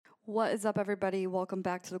What is up, everybody? Welcome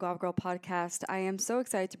back to the Guava Girl podcast. I am so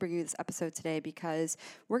excited to bring you this episode today because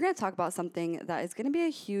we're going to talk about something that is going to be a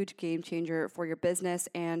huge game changer for your business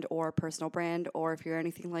and or personal brand, or if you're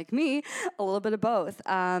anything like me, a little bit of both.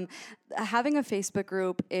 Having a Facebook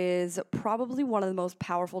group is probably one of the most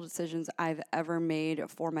powerful decisions I've ever made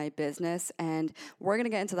for my business, and we're going to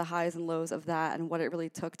get into the highs and lows of that and what it really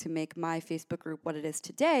took to make my Facebook group what it is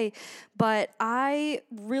today. But I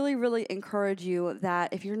really encourage you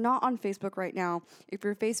that if you're not on Facebook right now, if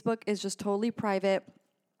your Facebook is just totally private,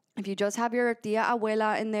 if you just have your tia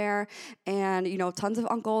abuela in there and, tons of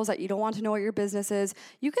uncles that you don't want to know what your business is,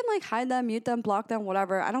 you can hide them, mute them, block them,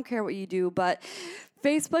 whatever. I don't care what you do, but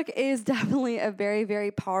Facebook is definitely a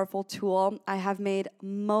very powerful tool. I have made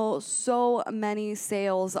so many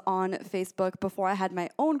sales on Facebook before I had my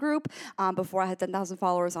own group, before I had 10,000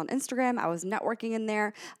 followers on Instagram. I was networking in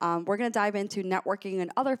there. We're going to dive into networking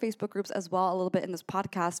in other Facebook groups as well a little bit in this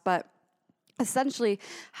podcast, but essentially,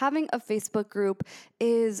 having a Facebook group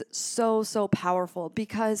is so powerful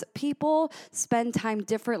because people spend time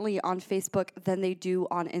differently on Facebook than they do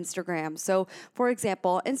on Instagram. So, for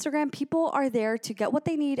example, Instagram, people are there to get what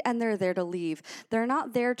they need and they're there to leave. They're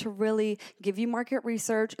not there to really give you market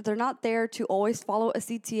research. They're not there to always follow a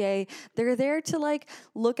CTA. They're there to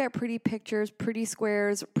look at pretty pictures, pretty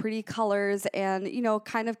squares, pretty colors, and,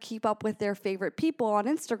 kind of keep up with their favorite people on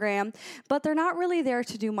Instagram, but they're not really there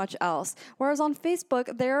to do much else. Whereas on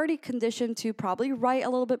Facebook, they're already conditioned to probably write a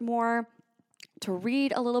little bit more, to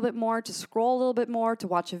read a little bit more, to scroll a little bit more, to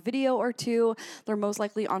watch a video or two. They're most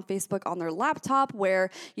likely on Facebook on their laptop where,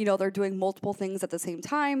 they're doing multiple things at the same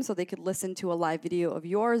time so they could listen to a live video of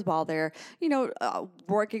yours while they're,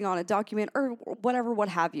 working on a document or whatever, what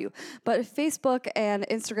have you. But Facebook and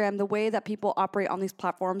Instagram, the way that people operate on these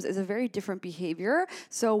platforms is a very different behavior.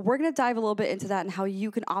 So we're going to dive a little bit into that and how you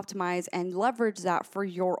can optimize and leverage that for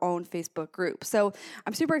your own Facebook group. So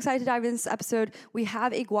I'm super excited to dive into this episode. We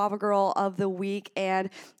have a Guava Girl of the week. And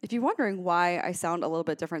if you're wondering why I sound a little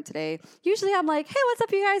bit different today, usually I'm like, hey, what's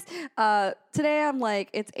up, you guys? Today I'm like,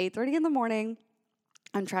 it's 8:30 in the morning.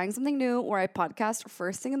 I'm trying something new where I podcast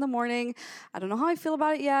first thing in the morning. I don't know how I feel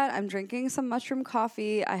about it yet. I'm drinking some mushroom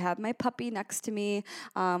coffee. I have my puppy next to me.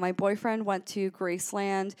 My boyfriend went to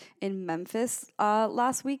Graceland in Memphis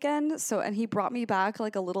last weekend. And he brought me back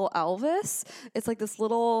a little Elvis. It's this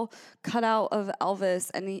little cutout of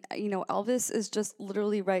Elvis. And he, Elvis is just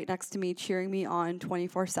literally right next to me, cheering me on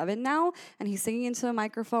 24/7 now. And he's singing into a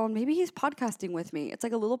microphone. Maybe he's podcasting with me. It's a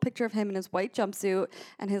little picture of him in his white jumpsuit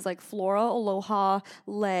and his Flora Aloha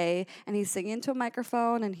lay, and he's singing into a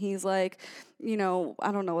microphone, and he's I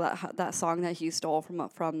don't know that song that he stole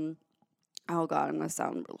from oh God, I'm going to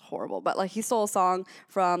sound horrible, but he stole a song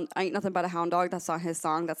from I Ain't Nothing But a Hound Dog. That's not his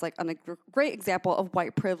song. That's a great example of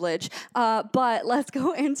white privilege. But let's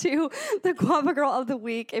go into the Guava Girl of the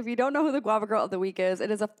week. If you don't know who the Guava Girl of the week is, it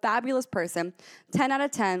is a fabulous person. 10 out of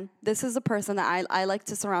 10. This is a person that I like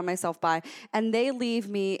to surround myself by, and they leave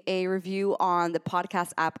me a review on the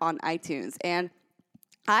podcast app on iTunes. And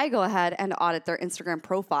I go ahead and audit their Instagram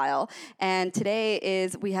profile. And today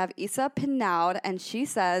we have Isa Pinaud, and she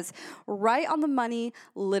says, right on the money,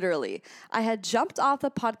 literally. I had jumped off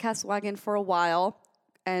the podcast wagon for a while.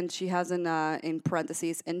 And she has in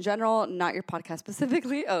parentheses, in general, not your podcast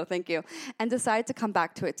specifically. Oh, thank you. And decided to come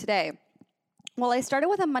back to it today. Well, I started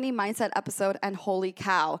with a money mindset episode, and holy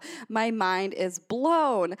cow, my mind is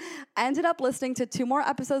blown. I ended up listening to 2 more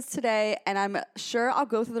episodes today, and I'm sure I'll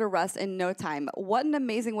go through the rest in no time. What an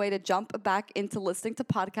amazing way to jump back into listening to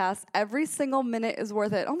podcasts. Every single minute is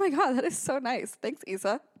worth it. Oh my God, that is so nice. Thanks,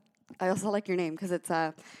 Isa. I also like your name because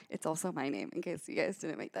it's also my name, in case you guys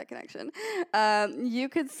didn't make that connection. You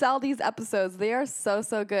could sell these episodes. They are so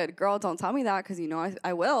good. Girl, don't tell me that because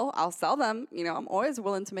I will. I'll sell them. I'm always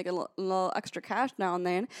willing to make a little extra cash now and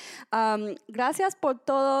then. Gracias por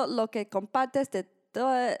todo lo que compartes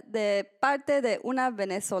de parte de una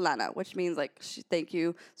venezolana, which means thank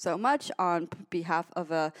you so much on behalf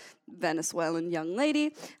of a Venezuelan young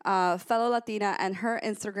lady, fellow Latina, and her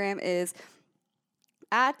Instagram is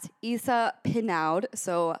at Isa Pinaud,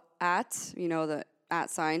 so at, the at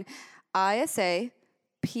sign, ISA,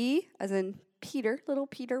 P as in Peter, little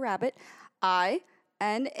Peter Rabbit, INAUD.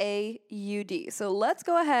 So let's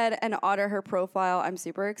go ahead and audit her profile. I'm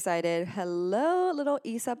super excited. Hello, little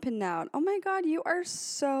Isa Pinaud. Oh my God, you are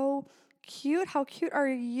so cute. How cute are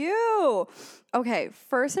you? Okay,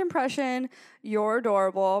 first impression, you're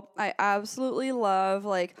adorable. I absolutely love,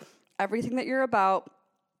 everything that you're about.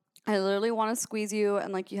 I literally want to squeeze you,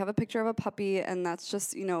 and you have a picture of a puppy, and that's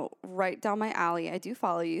just, right down my alley. I do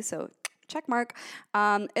follow you, so check mark.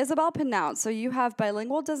 Isabel Pinault. So you have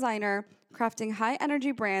bilingual designer crafting high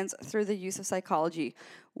energy brands through the use of psychology.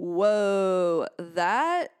 Whoa,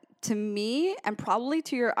 that to me and probably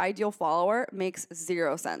to your ideal follower makes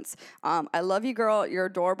zero sense. I love you, girl. You're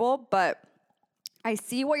adorable, but I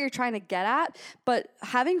see what you're trying to get at, but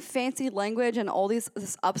having fancy language and all this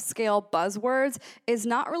upscale buzzwords is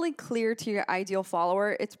not really clear to your ideal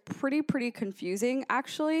follower. It's pretty confusing,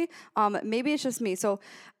 actually. Maybe it's just me. So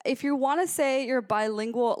if you want to say you're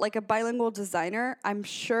bilingual, like a bilingual designer, I'm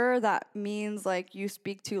sure that means like you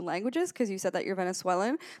speak 2 languages because you said that you're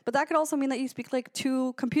Venezuelan, but that could also mean that you speak like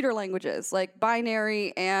 2 computer languages, like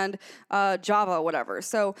binary and Java, whatever.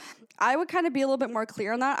 So I would kind of be a little bit more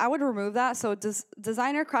clear on that. I would remove that. So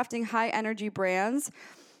designer crafting high energy brands.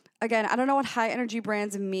 Again, I don't know what high energy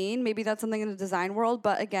brands mean. Maybe that's something in the design world.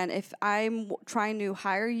 But again, if I'm trying to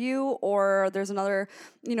hire you or there's another,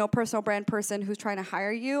 personal brand person who's trying to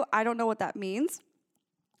hire you, I don't know what that means.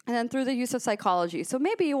 And then through the use of psychology. So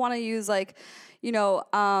maybe you want to use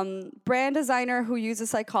brand designer who uses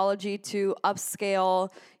psychology to upscale,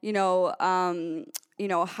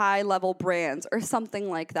 high level brands or something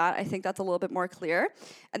like that. I think that's a little bit more clear.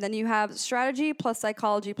 And then you have strategy plus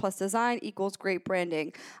psychology plus design equals great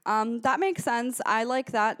branding. That makes sense. I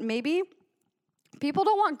like that. Maybe people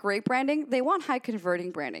don't want great branding. They want high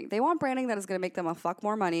converting branding. They want branding that is going to make them a fuck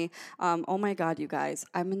more money. Oh my God, you guys,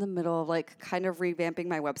 I'm in the middle of kind of revamping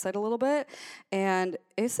my website a little bit and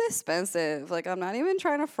it's expensive. I'm not even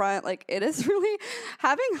trying to front. It is really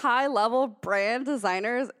having high level brand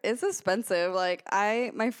designers is expensive.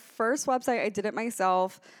 My first website, I did it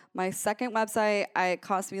myself. My second website, it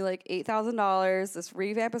cost me $8,000. This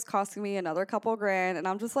revamp is costing me another couple grand. And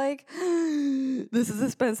I'm just this is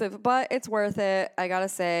expensive, but it's worth it, I gotta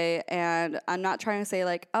say. And I'm not trying to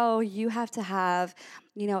say oh, you have to have,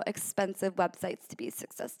 expensive websites to be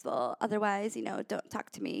successful. Otherwise, don't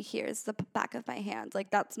talk to me. Here's the back of my hand.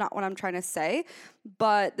 That's not what I'm trying to say.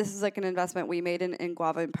 But this is an investment we made in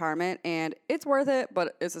Guava Empowerment. And it's worth it,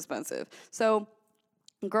 but it's expensive. So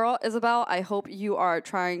girl, Isabel, I hope you're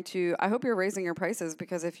raising your prices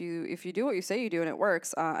because if you do what you say you do and it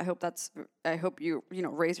works, I hope you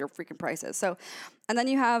raise your freaking prices. So, and then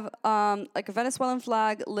you have a Venezuelan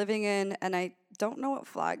flag living in, and I don't know what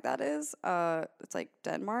flag that is. It's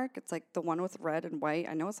Denmark. It's the one with red and white.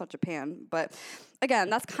 I know it's not Japan, but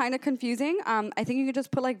again, that's kind of confusing. I think you could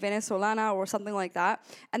just put Venezolana or something like that.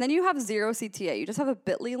 And then you have 0 CTA. You just have a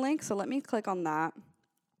bit.ly link. So let me click on that.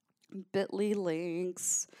 Bit.ly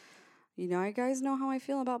links. You guys know how I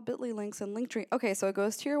feel about Bit.ly links and Linktree. Okay, so it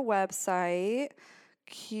goes to your website.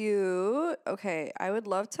 Cute. Okay, I would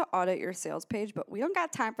love to audit your sales page, but we don't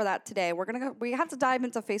got time for that today. We have to dive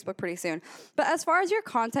into Facebook pretty soon. But as far as your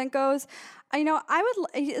content goes,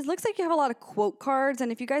 it looks like you have a lot of quote cards,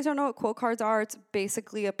 and if you guys don't know what quote cards are, it's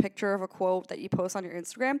basically a picture of a quote that you post on your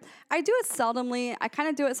Instagram. I do it seldomly. I kind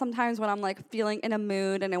of do it sometimes when I'm feeling in a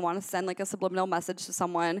mood and I want to send a subliminal message to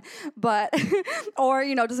someone, but or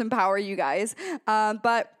just empower you guys.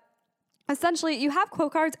 But essentially, you have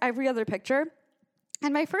quote cards every other picture.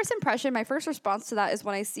 And my first response to that is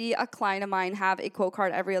when I see a client of mine have a quote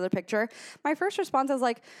card every other picture, my first response is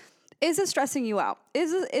is it stressing you out?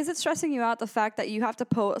 Is it stressing you out the fact that you have to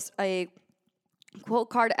post a quote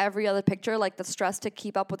card every other picture, the stress to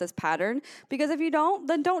keep up with this pattern? Because if you don't,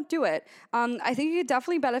 then don't do it. I think you could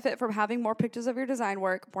definitely benefit from having more pictures of your design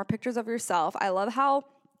work, more pictures of yourself. I love how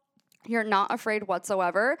you're not afraid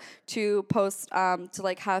whatsoever to post,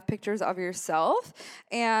 to have pictures of yourself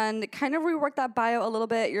and kind of rework that bio a little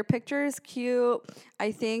bit. Your picture is cute.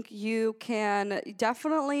 I think you can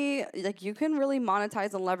definitely, you can really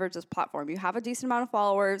monetize and leverage this platform. You have a decent amount of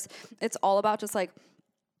followers. It's all about just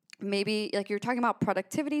maybe you're talking about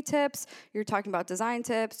productivity tips, you're talking about design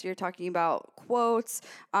tips, you're talking about quotes,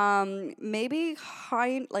 maybe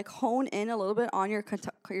hone in a little bit on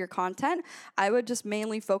your content. I would just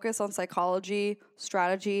mainly focus on psychology,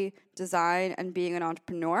 strategy, design, and being an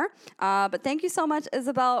entrepreneur. But thank you so much,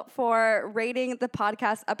 Isabel, for rating the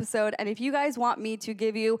podcast episode. And if you guys want me to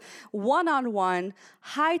give you one-on-one,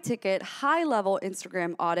 high-ticket, high-level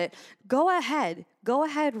Instagram audit, go ahead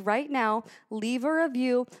right now, leave a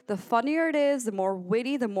review. The funnier it is, the more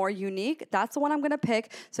witty, the more unique. That's the one I'm going to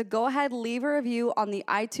pick. So go ahead, leave a review on the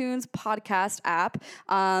iTunes podcast app,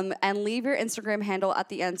 and leave your Instagram handle at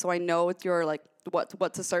the end so I know it's your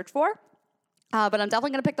what to search for. But I'm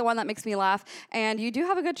definitely going to pick the one that makes me laugh. And you do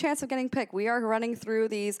have a good chance of getting picked. We are running through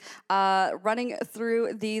these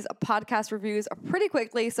podcast reviews pretty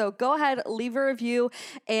quickly. So go ahead, leave a review,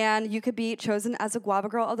 and you could be chosen as a Guava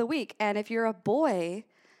Girl of the Week. And if you're a boy,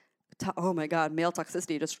 oh my God, male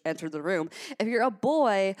toxicity just entered the room. If you're a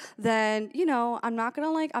boy, then, I'm not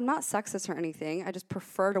sexist or anything. I just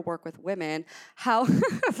prefer to work with women.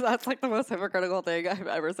 That's like the most hypocritical thing I've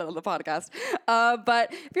ever said on the podcast.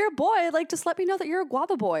 But if you're a boy, like, just let me know that you're a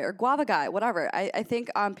guava boy or guava guy, whatever. I think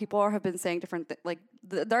people have been saying different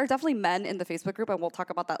there are definitely men in the Facebook group, and we'll talk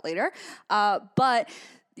about that later. But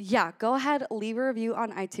yeah, go ahead, leave a review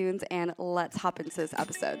on iTunes, and let's hop into this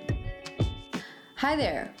episode. Hi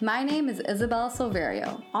there, my name is Isabella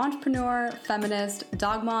Silverio, entrepreneur, feminist,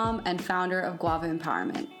 dog mom, and founder of Guava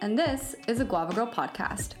Empowerment. And this is a Guava Girl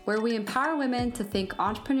podcast, where we empower women to think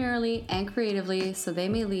entrepreneurially and creatively so they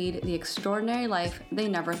may lead the extraordinary life they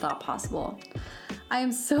never thought possible. I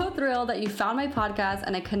am so thrilled that you found my podcast,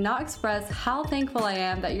 and I cannot express how thankful I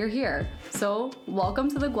am that you're here. So, welcome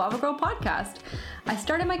to the Guava Girl podcast. I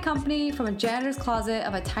started my company from a janitor's closet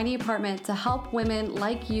of a tiny apartment to help women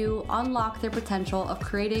like you unlock their potential of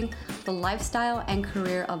creating the lifestyle and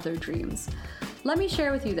career of their dreams. Let me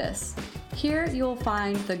share with you this. Here you will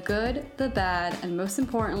find the good, the bad, and most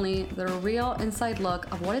importantly, the real inside look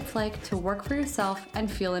of what it's like to work for yourself and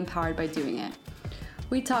feel empowered by doing it.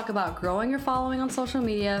 We talk about growing your following on social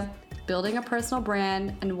media, building a personal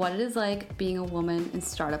brand, and what it is like being a woman in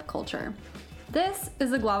startup culture. This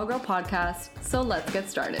is the Guava Girl podcast, so let's get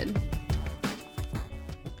started.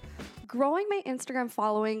 Growing my Instagram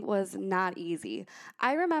following was not easy.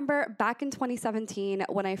 I remember back in 2017,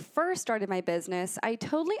 when I first started my business, I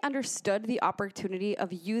totally understood the opportunity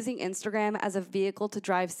of using Instagram as a vehicle to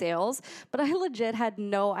drive sales, but I legit had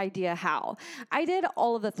no idea how. I did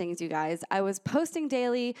all of the things, you guys. I was posting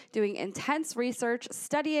daily, doing intense research,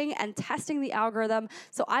 studying and testing the algorithm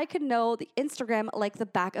so I could know the Instagram like the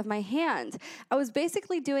back of my hand. I was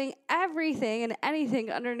basically doing everything and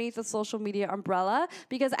anything underneath the social media umbrella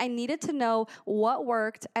because I needed to know what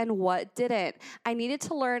worked and what didn't. I needed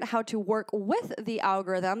to learn how to work with the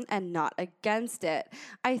algorithm and not against it.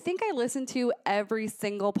 I think I listened to every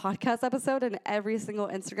single podcast episode and every single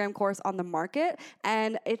Instagram course on the market,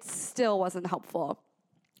 and it still wasn't helpful.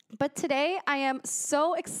 But today, I am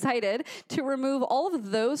so excited to remove all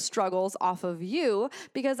of those struggles off of you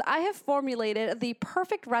because I have formulated the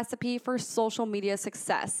perfect recipe for social media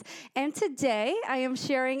success. And today, I am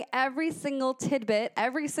sharing every single tidbit,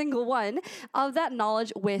 every single one of that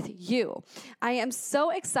knowledge with you. I am so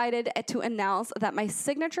excited to announce that my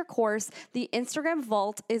signature course, the Instagram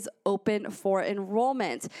Vault, is open for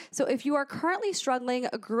enrollment. So if you are currently struggling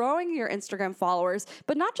growing your Instagram followers,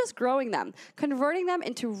 but not just growing them, converting them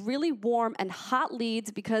into really warm and hot leads,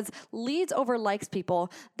 because leads over likes,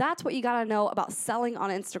 people. That's what you got to know about selling on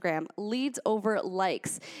Instagram. Leads over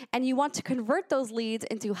likes. And you want to convert those leads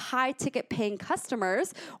into high ticket paying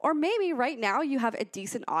customers, or maybe right now you have a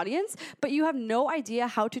decent audience, but you have no idea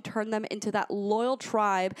how to turn them into that loyal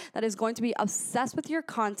tribe that is going to be obsessed with your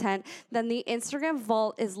content. Then the Instagram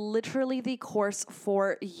Vault is literally the course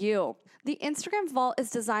for you. The Instagram Vault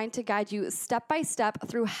is designed to guide you step by step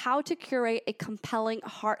through how to curate a compelling,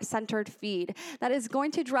 heart-centered feed that is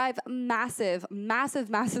going to drive massive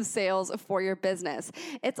sales for your business.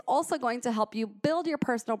 It's also going to help you build your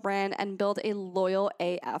personal brand and build a loyal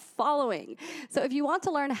AF following. So if you want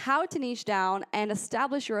to learn how to niche down and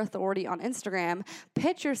establish your authority on Instagram,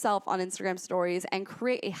 pitch yourself on Instagram stories, and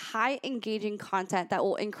create a high engaging content that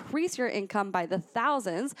will increase your income by the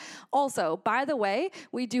thousands. Also, by the way,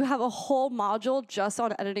 we do have a whole module just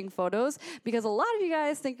on editing photos because a lot of you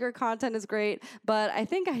guys think your content is great, but I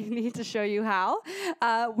think I need to show you how.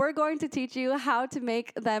 We're going to teach you how to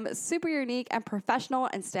make them super unique and professional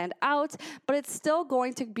and stand out, but it's still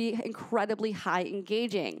going to be incredibly high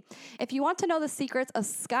engaging. If you want to know the secrets of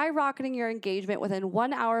skyrocketing your engagement within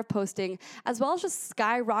 1 hour of posting, as well as just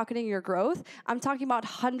skyrocketing your growth, I'm talking about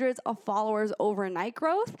hundreds of followers overnight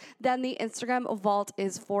growth, then the Instagram Vault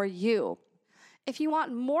is for you. If you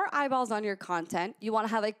want more eyeballs on your content, you want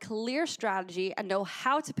to have a clear strategy and know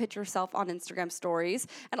how to pitch yourself on Instagram stories,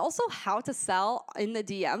 and also how to sell in the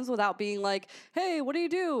DMs without being like, hey, what do you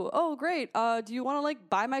do? Oh, great. Do you want to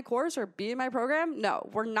buy my course or be in my program? No,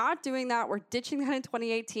 we're not doing that. We're ditching that in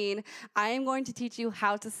 2018. I am going to teach you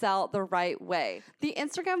how to sell the right way. The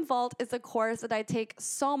Instagram Vault is a course that I take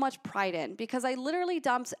so much pride in because I literally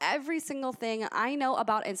dumped every single thing I know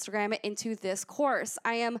about Instagram into this course.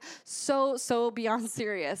 I am so beyond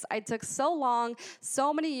serious. I took so long,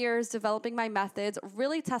 so many years developing my methods,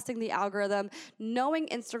 really testing the algorithm, knowing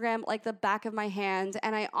Instagram like the back of my hand.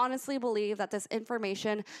 And I honestly believe that this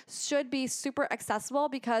information should be super accessible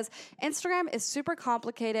because Instagram is super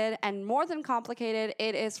complicated, and more than complicated,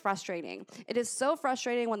 it is frustrating. It is so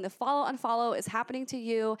frustrating when the follow unfollow is happening to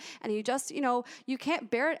you and you just, you can't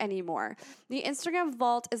bear it anymore. The Instagram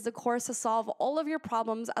Vault is the course to solve all of your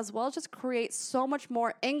problems as well as just create so much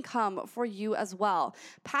more income for you as well.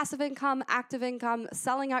 Passive income, active income,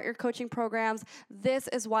 selling out your coaching programs. This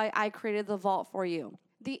is why I created the Vault for you.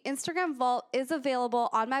 The Instagram Vault is available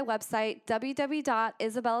on my website,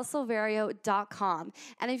 www.isabellasilverio.com.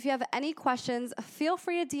 And if you have any questions, feel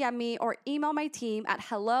free to DM me or email my team at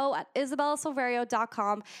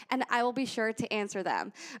hello@isabellasilverio.com, and I will be sure to answer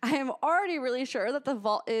them. I am already really sure that the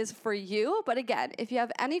Vault is for you, but again, if you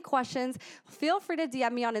have any questions, feel free to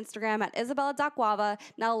DM me on Instagram at isabella.guava.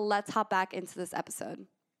 Now let's hop back into this episode.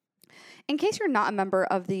 In case you're not a member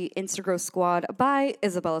of the Instagrowth Squad by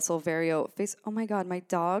Isabella Silverio, oh my God, my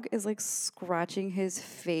dog is like scratching his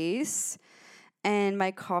face, and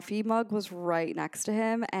my coffee mug was right next to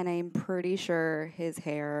him, and I'm pretty sure his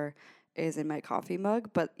hair is in my coffee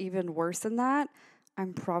mug, but even worse than that,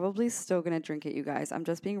 I'm probably still going to drink it, you guys. I'm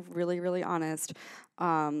just being really, really honest.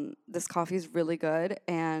 This coffee is really good,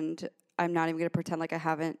 and I'm not even going to pretend like I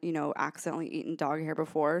haven't, accidentally eaten dog hair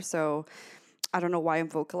before, so I don't know why I'm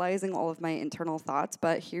vocalizing all of my internal thoughts,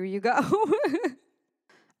 but here you go.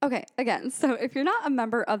 Okay, again, so if you're not a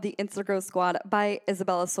member of the Instagrowth Squad by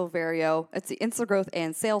Isabella Silverio, it's the Instagrowth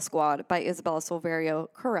and Sales Squad by Isabella Silverio,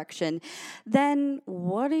 correction, then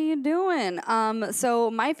what are you doing? So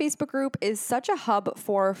my Facebook group is such a hub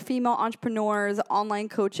for female entrepreneurs, online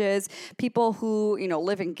coaches, people who,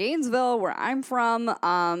 live in Gainesville, where I'm from,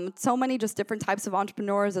 so many just different types of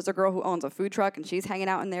entrepreneurs. There's a girl who owns a food truck, and she's hanging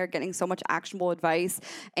out in there getting so much actionable advice.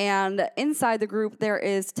 And inside the group, there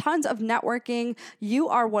is tons of networking. You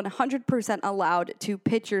are 100% allowed to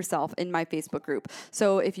pitch yourself in my Facebook group.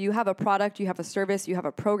 So if you have a product, you have a service, you have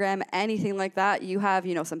a program, anything like that, you have,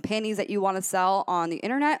 some panties that you want to sell on the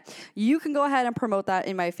internet, you can go ahead and promote that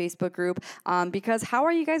in my Facebook group, because how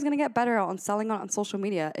are you guys going to get better on selling on social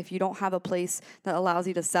media if you don't have a place that allows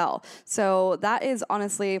you to sell? So that is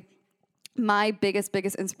honestly my biggest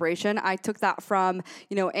inspiration. I took that from,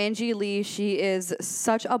 Angie Lee. She is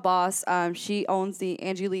such a boss. She owns the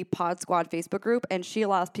Angie Lee Pod Squad Facebook group, and she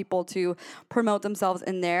allows people to promote themselves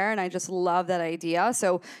in there. And I just love that idea.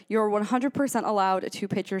 So you're 100% allowed to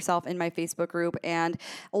pitch yourself in my Facebook group. And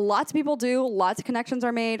lots of people do. Lots of connections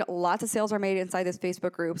are made. Lots of sales are made inside this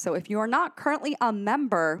Facebook group. So if you are not currently a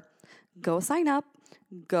member, go sign up.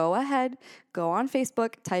 Go ahead, go on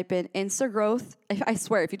Facebook, type in Instagrowth. I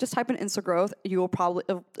swear, if you just type in Instagrowth,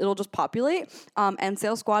 it'll just populate. And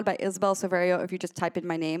Sales Squad by Isabella Silverio, if you just type in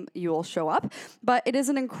my name, you will show up. But it is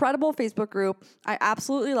an incredible Facebook group. I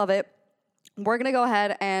absolutely love it. We're going to go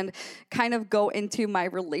ahead and kind of go into my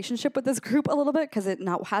relationship with this group a little bit because it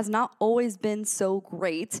has not always been so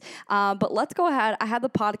great. But let's go ahead. I have the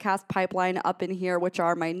podcast pipeline up in here, which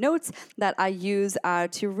are my notes that I use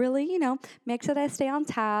to really, make sure that I stay on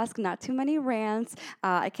task, not too many rants.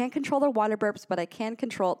 I can't control the water burps, but I can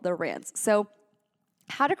control the rants. So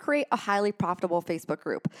how to create a highly profitable Facebook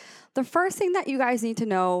group. The first thing that you guys need to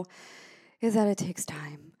know is that it takes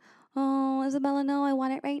time. Oh, Isabella, no, I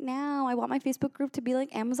want it right now. I want my Facebook group to be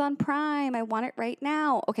like Amazon Prime. I want it right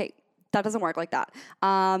now. Okay, that doesn't work like that.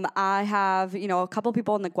 I have, a couple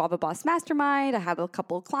people in the Guava Boss Mastermind. I have a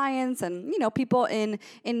couple of clients and, people in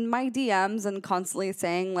my DMs and constantly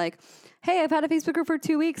saying like, hey, I've had a Facebook group for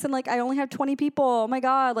 2 weeks and I only have 20 people. Oh my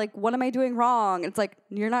God, what am I doing wrong? It's like,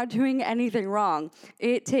 you're not doing anything wrong.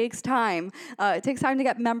 It takes time. It takes time to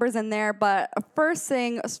get members in there. But first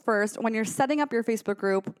thing first, when you're setting up your Facebook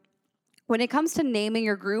group, when it comes to naming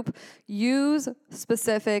your group, use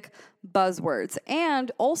specific buzzwords and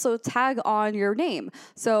also tag on your name.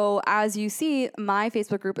 So as you see, my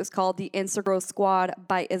Facebook group is called the Instagrowth Squad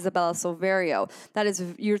by Isabella Silverio. That is,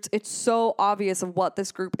 it's so obvious of what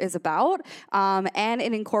this group is about, and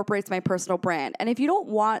it incorporates my personal brand. And if you don't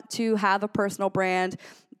want to have a personal brand,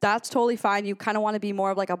 that's totally fine. You kind of want to be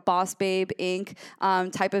more of like a Boss Babe Inc.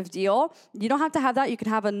 Type of deal. You don't have to have that. You can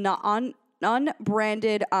have a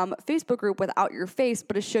unbranded Facebook group without your face,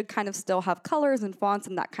 but it should kind of still have colors and fonts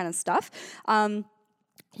and that kind of stuff.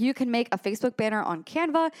 You can make a Facebook banner on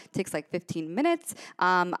Canva. It takes like 15 minutes.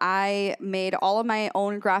 I made all of my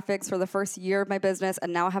own graphics for the first year of my business,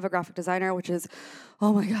 and now I have a graphic designer, which is,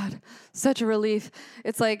 oh my God, such a relief.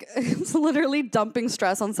 It's like, it's literally dumping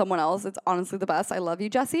stress on someone else. It's honestly the best. I love you,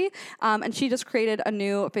 Jessie. And she just created a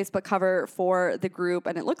new Facebook cover for the group,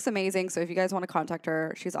 and it looks amazing. So if you guys want to contact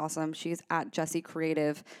her, she's awesome. She's at Jessie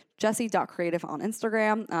Creative. Jessie.creative on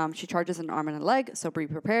Instagram. She charges an arm and a leg, so be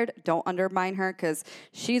prepared. Don't undermine her because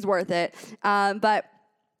she's worth it. But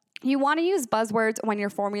you want to use buzzwords when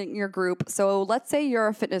you're forming your group. So let's say you're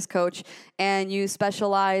a fitness coach and you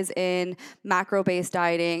specialize in macro-based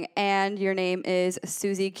dieting and your name is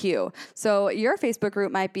Susie Q. So your Facebook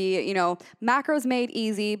group might be, Macros Made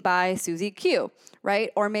Easy by Susie Q,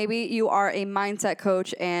 right? Or maybe you are a mindset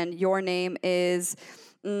coach and your name is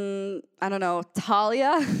I don't know,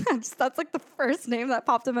 Talia. That's like the first name that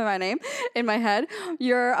popped up in my head.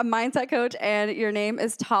 You're a mindset coach and your name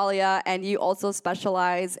is Talia, and you also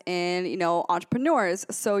specialize in, entrepreneurs.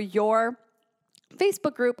 So your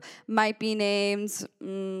Facebook group might be named,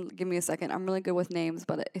 give me a second. I'm really good with names,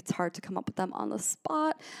 but it's hard to come up with them on the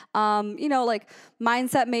spot. Like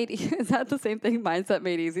Mindset Made, is that the same thing? Mindset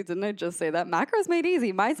Made Easy. Didn't I just say that? Macros Made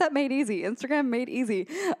Easy, Mindset Made Easy, Instagram Made Easy.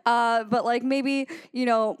 But like maybe,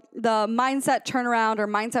 the Mindset Turnaround or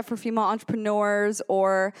Mindset for Female Entrepreneurs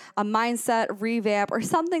or a Mindset Revamp or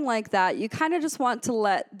something like that. You kind of just want to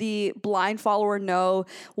let the blind follower know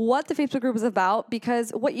what the Facebook group is about,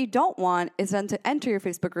 because what you don't want is then to enter your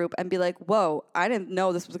Facebook group and be like, whoa, I didn't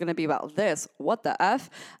know this was going to be about this. What the F?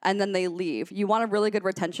 And then they leave. You want a really good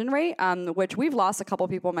retention rate, which we've lost a couple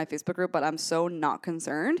people in my Facebook group, but I'm so not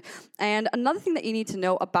concerned. And another thing that you need to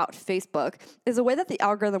know about Facebook is the way that the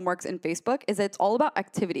algorithm works in Facebook is it's all about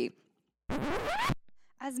activity.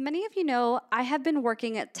 As many of you know, I have been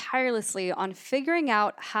working tirelessly on figuring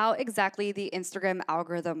out how exactly the Instagram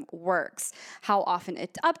algorithm works, how often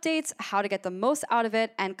it updates, how to get the most out of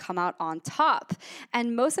it and come out on top,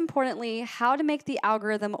 and most importantly, how to make the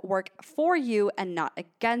algorithm work for you and not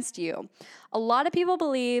against you. A lot of people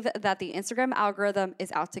believe that the Instagram algorithm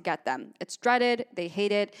is out to get them. It's dreaded, they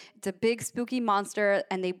hate it, it's a big spooky monster,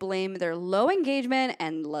 and they blame their low engagement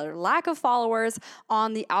and lack of followers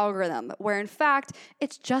on the algorithm, where in fact,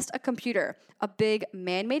 it's just a computer, a big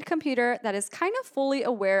man-made computer that is kind of fully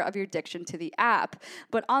aware of your addiction to the app.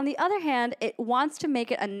 But on the other hand, it wants to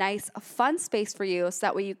make it a nice, fun space for you so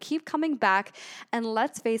that way you keep coming back. And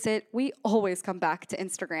let's face it, we always come back to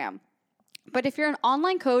Instagram. But if you're an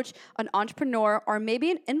online coach, an entrepreneur, or maybe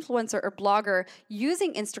an influencer or blogger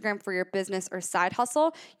using Instagram for your business or side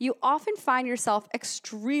hustle, you often find yourself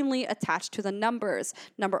extremely attached to the numbers.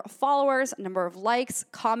 Number of followers, number of likes,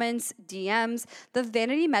 comments, DMs, the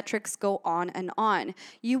vanity metrics go on and on.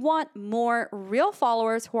 You want more real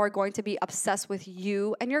followers who are going to be obsessed with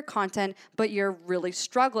you and your content, but you're really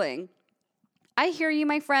struggling. I hear you,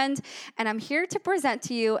 my friend, and I'm here to present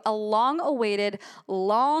to you a long-awaited,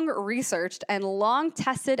 long-researched, and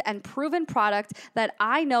long-tested and proven product that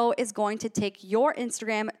I know is going to take your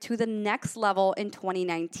Instagram to the next level in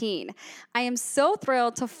 2019. I am so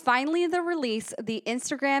thrilled to finally release the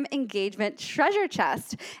Instagram Engagement Treasure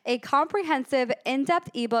Chest, a comprehensive,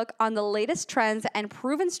 in-depth ebook on the latest trends and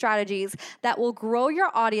proven strategies that will grow your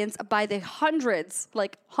audience by the hundreds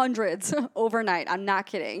overnight. I'm not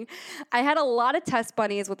kidding. I had a lot of test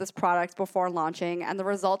bunnies with this product before launching, and the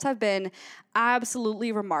results have been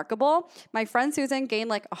absolutely remarkable. My friend Susan gained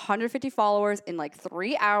like 150 followers in like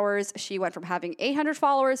 3 hours. She went from having 800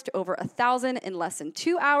 followers to over 1,000 in less than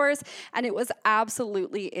 2 hours, and it was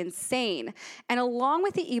absolutely insane. And along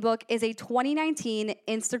with the ebook is a 2019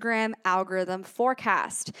 Instagram algorithm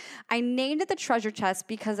forecast. I named it the Treasure Chest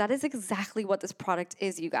because that is exactly what this product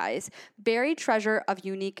is, you guys. Buried treasure of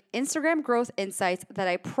unique Instagram growth insights that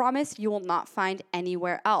I promise you will not find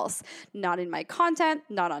anywhere else. Not in my content,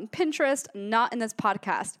 not on Pinterest, not in this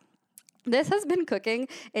podcast. This has been cooking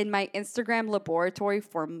in my Instagram laboratory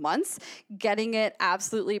for months, getting it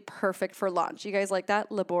absolutely perfect for launch. You guys like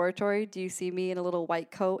that laboratory? Do you see me in a little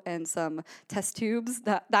white coat and some test tubes?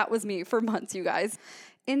 That was me for months, you guys.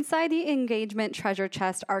 Inside the Engagement Treasure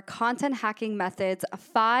Chest are content hacking methods,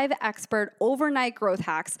 5 expert overnight growth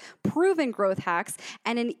hacks, proven growth hacks,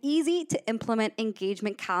 and an easy to implement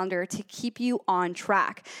engagement calendar to keep you on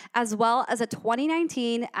track, as well as a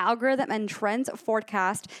 2019 algorithm and trends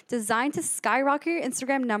forecast designed to skyrocket your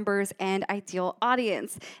Instagram numbers and ideal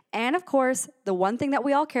audience. And of course, the one thing that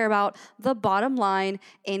we all care about, the bottom line,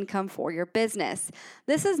 income for your business.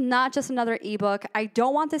 This is not just another ebook. I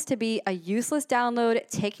don't want this to be a useless download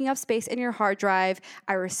taking up space in your hard drive.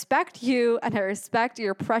 I respect you and I respect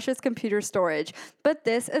your precious computer storage. But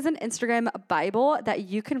this is an Instagram Bible that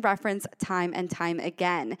you can reference time and time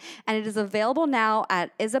again. And it is available now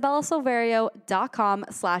at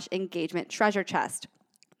isabellasilverio.com/engagement treasure chest.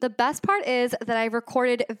 The best part is that I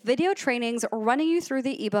recorded video trainings running you through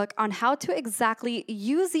the ebook on how to exactly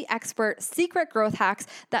use the expert secret growth hacks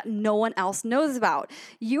that no one else knows about.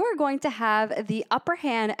 You are going to have the upper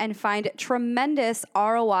hand and find tremendous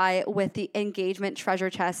ROI with the engagement treasure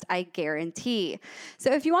chest, I guarantee.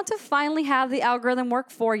 So if you want to finally have the algorithm work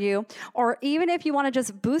for you, or even if you want to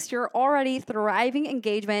just boost your already thriving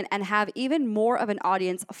engagement and have even more of an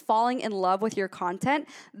audience falling in love with your content,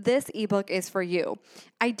 this ebook is for you.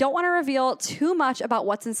 I don't want to reveal too much about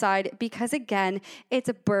what's inside because, again, it's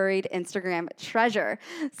a buried Instagram treasure.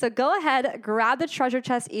 So go ahead, grab the treasure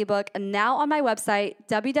chest ebook now on my website,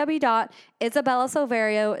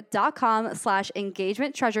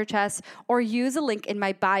 www.isabellasilverio.com/engagement treasure chest, or use a link in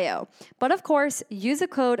my bio. But of course, use the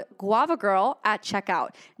code GuavaGirl at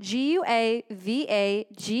checkout, GUAVAGIRL,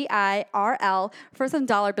 for some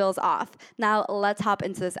dollar bills off. Now let's hop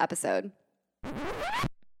into this episode.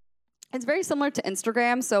 It's very similar to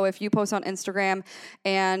Instagram. So if you post on Instagram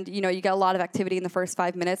and, you get a lot of activity in the first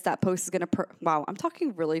 5 minutes, that post is going to, wow, I'm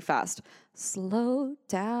talking really fast. Slow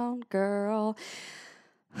down, girl.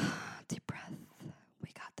 Deep breath.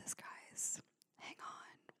 We got this, guys. Hang on.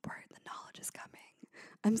 The knowledge is coming.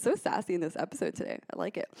 I'm so sassy in this episode today. I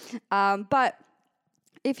like it. But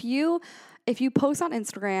if you post on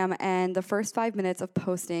Instagram and the first 5 minutes of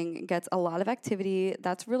posting gets a lot of activity,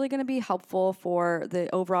 that's really going to be helpful for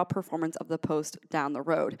the overall performance of the post down the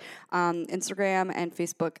road. Instagram and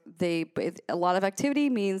Facebook, a lot of activity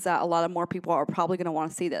means that a lot of more people are probably going to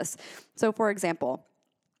want to see this. So for example,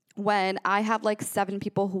 when I have 7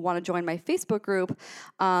 people who want to join my Facebook group,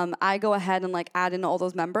 I go ahead and add in all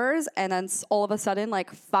those members, and then all of a sudden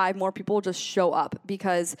 5 more people just show up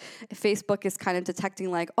because Facebook is kind of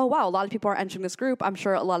detecting oh wow, a lot of people are entering this group. I'm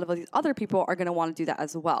sure a lot of these other people are going to want to do that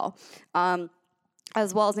as well.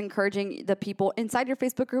 As well as encouraging the people inside your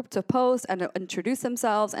Facebook group to post and introduce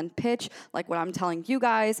themselves and pitch like what I'm telling you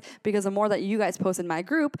guys, because the more that you guys post in my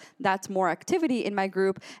group, that's more activity in my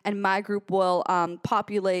group, and my group will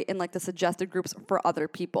populate in the suggested groups for other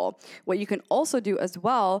people. What you can also do as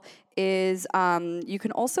well is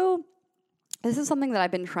this is something that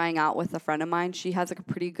I've been trying out with a friend of mine. She has a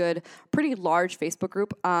pretty large Facebook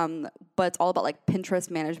group, but it's all about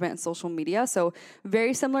Pinterest management and social media. So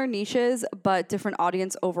very similar niches, but different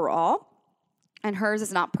audience overall. And hers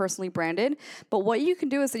is not personally branded. But what you can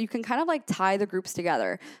do is that you can kind of tie the groups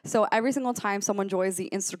together. So every single time someone joins the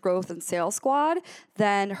Insta Growth and Sales Squad,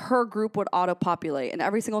 then her group would auto-populate. And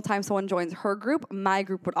every single time someone joins her group, my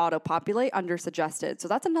group would auto-populate under suggested. So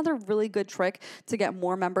that's another really good trick to get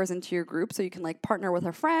more members into your group. So you can partner with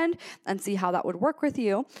a friend and see how that would work with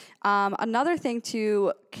you. Another thing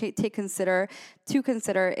to consider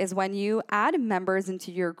is when you add members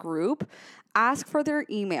into your group, ask for their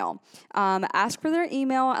email. Ask for their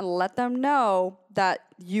email and let them know that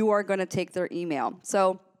you are going to take their email.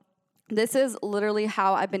 So this is literally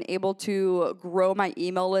how I've been able to grow my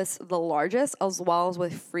email list the largest, as well as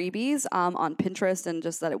with freebies on Pinterest and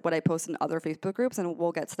just what I post in other Facebook groups, and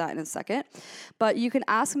we'll get to that in a second. But you can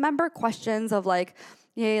ask member questions of where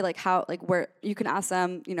you can ask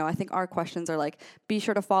them, I think our questions are be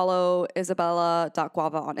sure to follow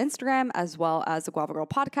isabella.guava on Instagram, as well as the Guava Girl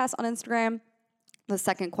podcast on Instagram. The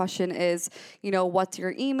second question is, what's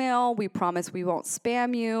your email? We promise we won't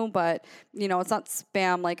spam you, but, it's not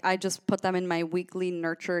spam. I just put them in my weekly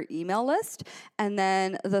nurture email list. And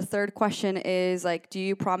then the third question is, do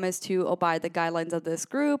you promise to abide the guidelines of this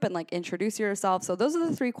group and, introduce yourself? So those are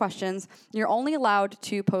the 3 questions. You're only allowed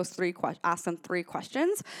to ask them 3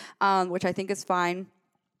 questions, which I think is fine.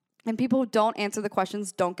 And people who don't answer the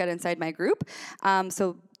questions don't get inside my group.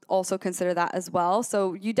 So also consider that as well.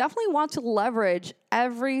 So you definitely want to leverage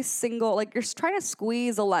every single, you're trying to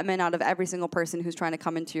squeeze a lemon out of every single person who's trying to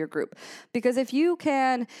come into your group. Because if you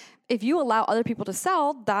allow other people to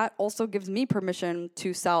sell, that also gives me permission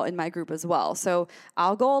to sell in my group as well. So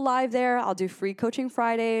I'll go live there. I'll do free coaching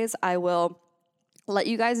Fridays. I will let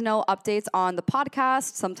you guys know updates on the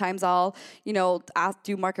podcast. Sometimes I'll,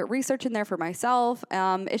 do market research in there for myself.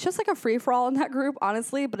 It's just a free-for-all in that group,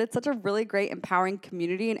 honestly, but it's such a really great, empowering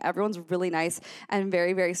community, and everyone's really nice and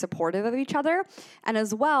very, very supportive of each other. And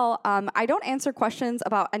as well, I don't answer questions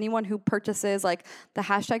about anyone who purchases the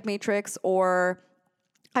hashtag matrix or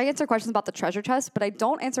I answer questions about the treasure chest, but I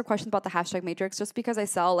don't answer questions about the hashtag matrix just because I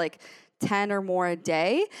sell like 10 or more a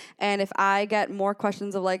day. And if I get more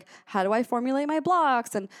questions of like, how do I formulate my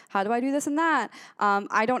blocks and how do I do this and that?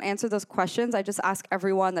 I don't answer those questions. I just ask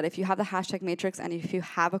everyone that if you have the hashtag matrix and if you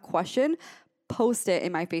have a question, post it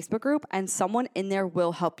in my Facebook group and someone in there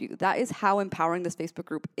will help you. That is how empowering this Facebook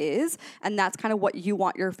group is. And that's kind of what you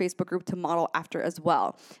want your Facebook group to model after as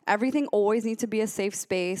well. Everything always needs to be a safe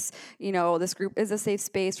space. You know, this group is a safe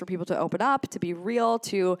space for people to open up, to be real,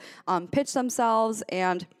 to pitch themselves.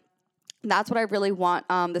 And that's what I really want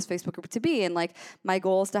this Facebook group to be. And like my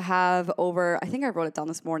goal is to have over, I think I wrote it down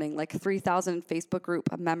this morning, like 3,000 Facebook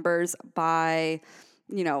group members by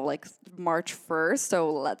like March 1st.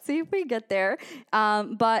 So let's see if we get there.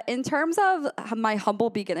 But in terms of my humble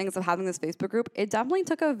beginnings of having this Facebook group, it definitely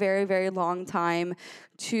took a very, very long time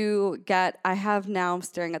to get. I'm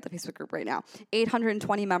staring at the Facebook group right now,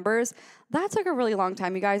 820 members. That took a really long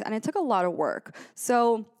time, you guys, and it took a lot of work.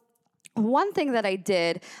 So one thing that I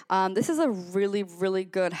did, this is a really, really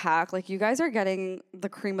good hack. Like, you guys are getting the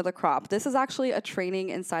cream of the crop. This is actually a training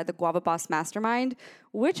inside the Guava Boss Mastermind,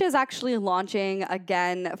 which is actually launching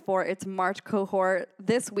again for its March cohort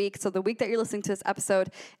this week. So the week that you're listening to this episode,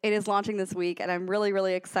 it is launching this week, and I'm really,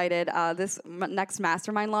 really excited. This next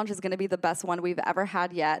mastermind launch is going to be the best one we've ever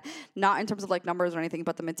had yet. Not in terms of like numbers or anything,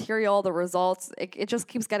 but the material, the results, it just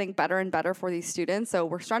keeps getting better and better for these students. So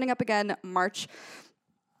we're starting up again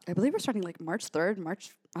I believe we're starting like March 3rd,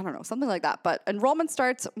 I don't know, something like that. But enrollment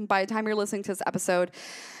starts by the time you're listening to this episode.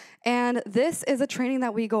 And this is a training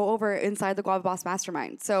that we go over inside the Guava Boss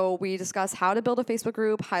Mastermind. So we discuss how to build a Facebook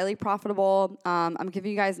group, highly profitable. I'm giving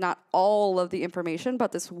you guys not all of the information,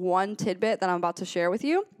 but this one tidbit that I'm about to share with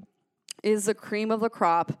you is the cream of the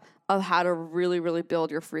crop of how to really, really build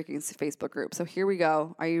your freaking Facebook group. So here we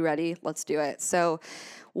go. Are you ready? Let's do it. So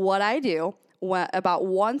what I do about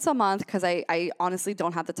once a month, because I honestly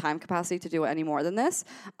don't have the time capacity to do it any more than this,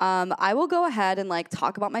 I will go ahead and like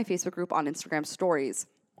talk about my Facebook group on Instagram stories.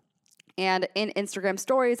 And in Instagram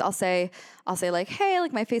stories, I'll say like, hey,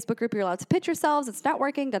 like my Facebook group, you're allowed to pitch yourselves. It's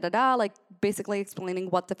networking, like basically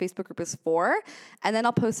explaining what the Facebook group is for. And then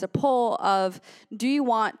I'll post a poll of, do you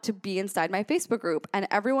want to be inside my Facebook group? And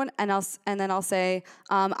then I'll say,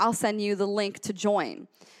 I'll send you the link to join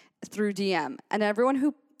through DM. And everyone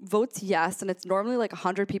who votes yes, and it's normally like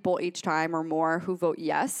 100 people each time or more who vote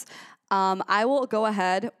yes, I will go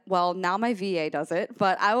ahead. Well, now my VA does it,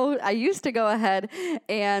 but I used to go ahead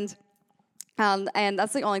and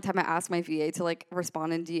that's the only time I ask my VA to like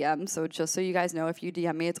respond in DM. So just so you guys know, if you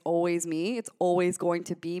DM me, it's always me. It's always going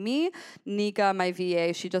to be me. Nika, my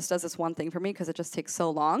VA, she just does this one thing for me because it just takes so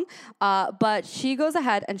long. But she goes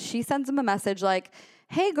ahead and she sends them a message like,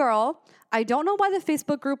 hey girl, I don't know why the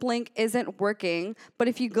Facebook group link isn't working, but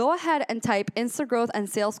if you go ahead and type Insta Growth and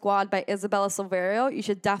Sales Squad by Isabella Silverio, you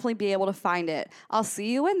should definitely be able to find it. I'll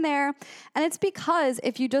see you in there. And it's because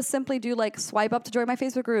if you just simply do like swipe up to join my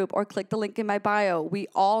Facebook group or click the link in my bio, we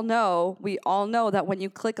all know that when you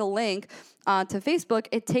click a link to Facebook,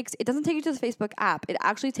 it doesn't take you to the Facebook app. It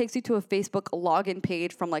actually takes you to a Facebook login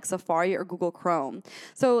page from like Safari or Google Chrome.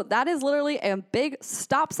 So that is literally a big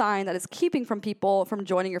stop sign that is keeping from people from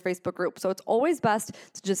joining your Facebook group. So it's always best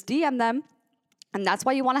to just DM them. And that's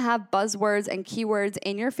why you want to have buzzwords and keywords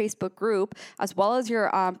in your Facebook group as well as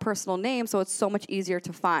your personal name, so it's so much easier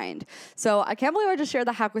to find. So I can't believe I just shared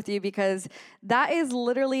the hack with you because that is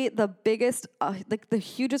literally the biggest, the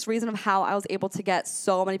hugest reason of how I was able to get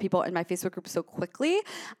so many people in my Facebook group so quickly.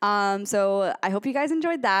 So I hope you guys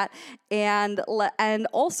enjoyed that. And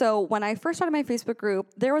also, when I first started my Facebook group,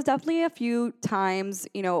 there was definitely a few times,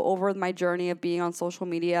 over my journey of being on social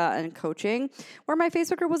media and coaching where my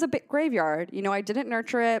Facebook group was a bit graveyard. I didn't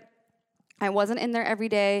nurture it. I wasn't in there every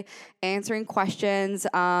day answering questions.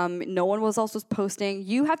 No one was also posting.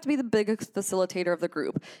 You have to be the biggest facilitator of the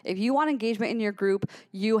group. If you want engagement in your group,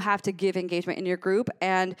 you have to give engagement in your group,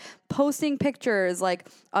 and posting pictures like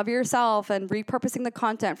of yourself and repurposing the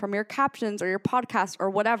content from your captions or your podcast or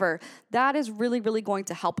whatever, that is really, really going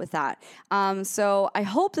to help with that. So I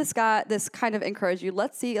hope this kind of encouraged you.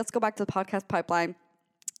 Let's go back to the podcast pipeline.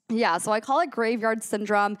 Yeah, so I call it graveyard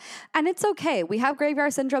syndrome, and it's okay. We have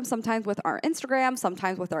graveyard syndrome sometimes with our Instagram,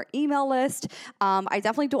 sometimes with our email list. I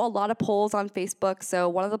definitely do a lot of polls on Facebook. So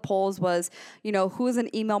one of the polls was, who is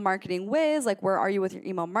an email marketing whiz? Like, where are you with your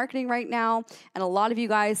email marketing right now? And a lot of you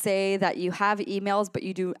guys say that you have emails, but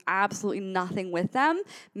you do absolutely nothing with them.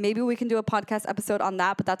 Maybe we can do a podcast episode on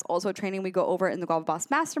that, but that's also a training we go over in the Guava Boss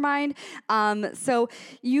Mastermind. So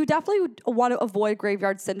you definitely want to avoid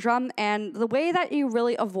graveyard syndrome, and the way that you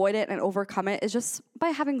really avoid avoid it and overcome it is just by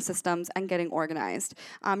having systems and getting organized.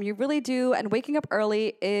 You really do. And waking up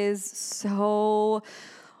early is so...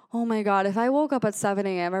 Oh my God, if I woke up at 7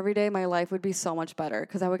 a.m. every day, my life would be so much better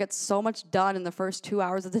because I would get so much done in the first 2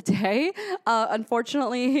 hours of the day.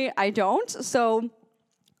 Unfortunately, I don't. So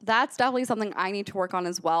that's definitely something I need to work on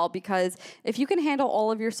as well, because if you can handle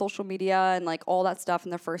all of your social media and like all that stuff in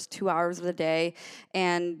the first 2 hours of the day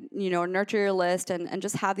and, nurture your list and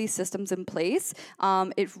just have these systems in place,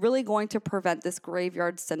 it's really going to prevent this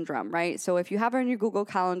graveyard syndrome, right? So if you have it in your Google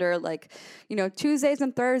Calendar, like, Tuesdays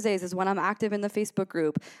and Thursdays is when I'm active in the Facebook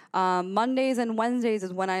group. Mondays and Wednesdays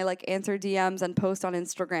is when I like answer DMs and post on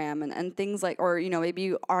Instagram and things like, or, maybe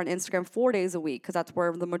you are on Instagram 4 days a week because that's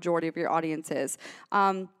where the majority of your audience is.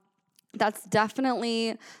 That's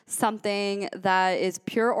definitely something that is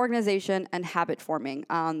pure organization and habit forming.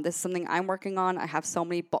 This is something I'm working on. I have so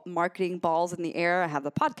many marketing balls in the air. I have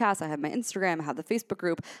the podcast, I have my Instagram, I have the Facebook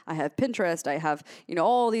group, I have Pinterest, I have,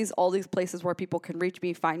 all these places where people can reach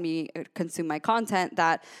me, find me, consume my content,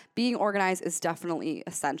 that being organized is definitely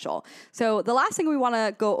essential. So the last thing we want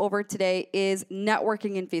to go over today is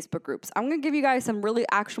networking in Facebook groups. I'm going to give you guys some really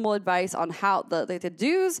actionable advice on how the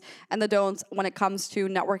do's and the don'ts when it comes to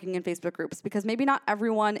networking in Facebook groups, because maybe not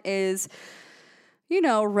everyone is,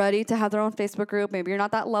 ready to have their own Facebook group. Maybe you're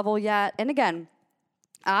not that level yet. And again,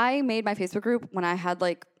 I made my Facebook group when I had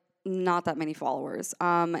like not that many followers,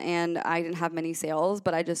 and I didn't have many sales,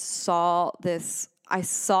 but I just saw this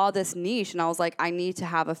niche and I was like, I need to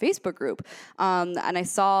have a Facebook group. And I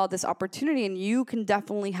saw this opportunity, and you can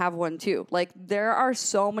definitely have one too. Like, there are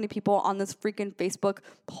so many people on this freaking Facebook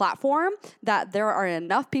platform that there are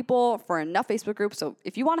enough people for enough Facebook groups. So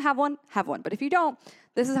if you want to have one, have one. But if you don't,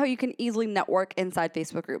 this is how you can easily network inside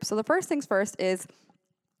Facebook groups. So the first things first is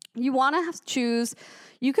you want to choose,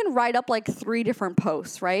 you can write up like 3 different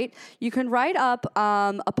posts, right? You can write up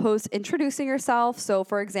a post introducing yourself. So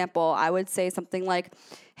for example, I would say something like,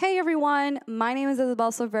 hey everyone, my name is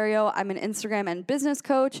Isabel Silverio. I'm an Instagram and business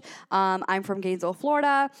coach. I'm from Gainesville,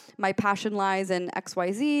 Florida. My passion lies in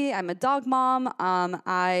XYZ. I'm a dog mom.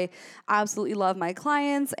 I absolutely love my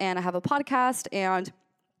clients, and I have a podcast, and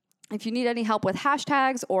if you need any help with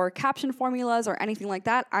hashtags or caption formulas or anything like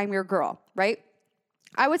that, I'm your girl, right?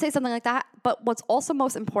 I would say something like that, but what's also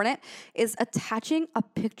most important is attaching a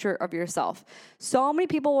picture of yourself. So many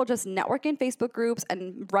people will just network in Facebook groups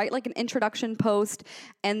and write like an introduction post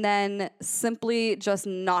and then simply just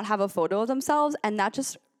not have a photo of themselves, and that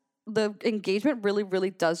just, the engagement really,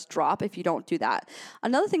 really does drop if you don't do that.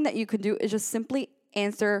 Another thing that you can do is just simply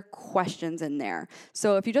answer questions in there.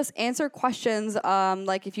 So if you just answer questions,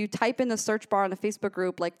 like if you type in the search bar on a Facebook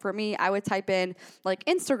group, like for me, I would type in like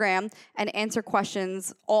Instagram and answer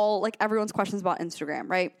questions, all like everyone's questions about Instagram,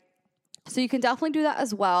 right? So you can definitely do that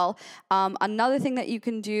as well. Another thing that you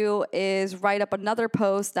can do is write up another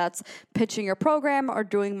post that's pitching your program or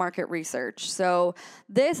doing market research. So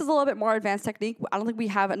this is a little bit more advanced technique. I don't think we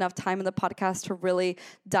have enough time in the podcast to really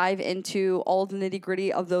dive into all the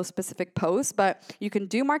nitty-gritty of those specific posts, but you can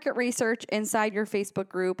do market research inside your Facebook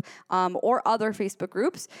group or other Facebook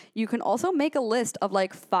groups. You can also make a list of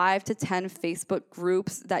like 5 to 10 Facebook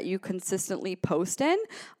groups that you consistently post in.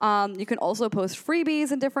 You can also post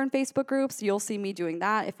freebies in different Facebook groups. You'll see me doing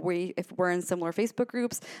that if we're in similar Facebook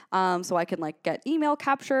groups. So I can like get email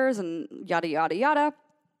captures and yada, yada, yada.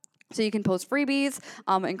 So you can post freebies,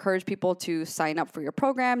 encourage people to sign up for your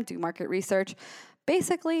program, do market research.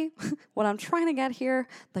 Basically, what I'm trying to get here,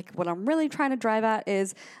 like what I'm really trying to drive at,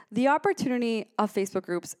 is the opportunity of Facebook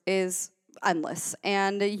groups is endless,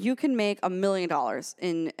 and you can make $1 million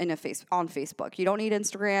on Facebook. You don't need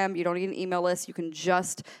Instagram, you don't need an email list, you can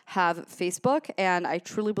just have Facebook, and I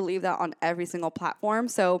truly believe that on every single platform.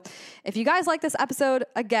 So if you guys like this episode,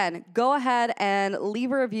 again, go ahead and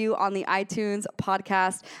leave a review on the iTunes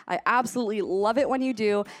podcast. I absolutely love it when you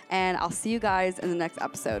do, and I'll see you guys in the next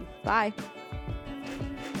episode. Bye.